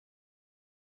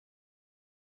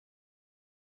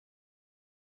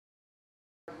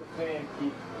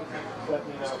let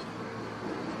me know.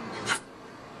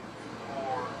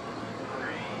 4,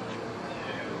 3, 2,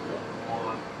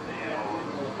 1,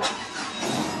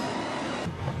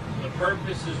 The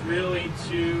purpose is really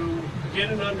to get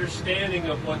an understanding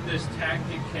of what this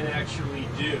tactic can actually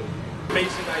do. The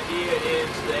basic idea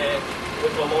is that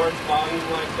with a large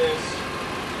volume like this,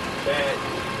 that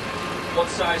what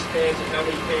size fans and how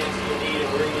many fans do you need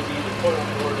and where you need to put them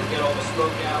in order to get all the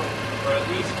smoke out, or at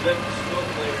least lift the smoke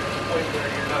layer to the point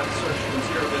where you're not searching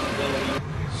zero visibility.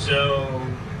 So,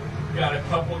 got a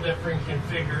couple different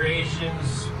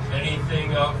configurations,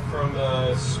 anything up from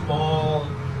a small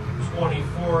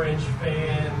 24-inch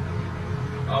fan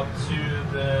up to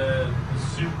the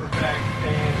Super Vac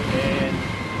fan, and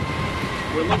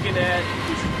we're looking at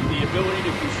the ability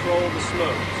to control the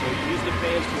smoke. So you use the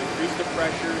fans to increase the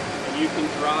pressure, and you can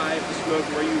drive the smoke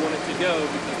where you want it to go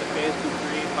because the fans can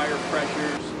create higher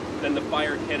pressures than the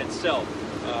fire can itself.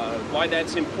 Why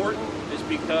that's important is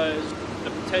because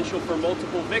the potential for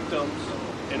multiple victims,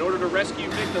 in order to rescue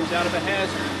victims out of a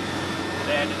hazard,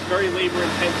 that is very labor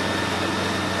intensive.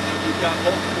 If you've got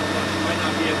multiple ones, you might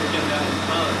not be able to get them out in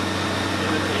time.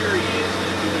 And the theory is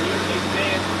that if you use these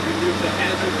fans to remove the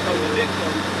hazard from the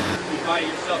victim, you buy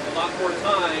yourself a lot more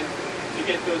time to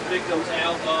get those victims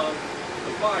out of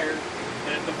the fire.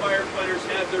 And if the firefighters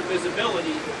have their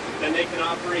visibility, then they can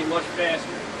operate much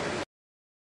faster.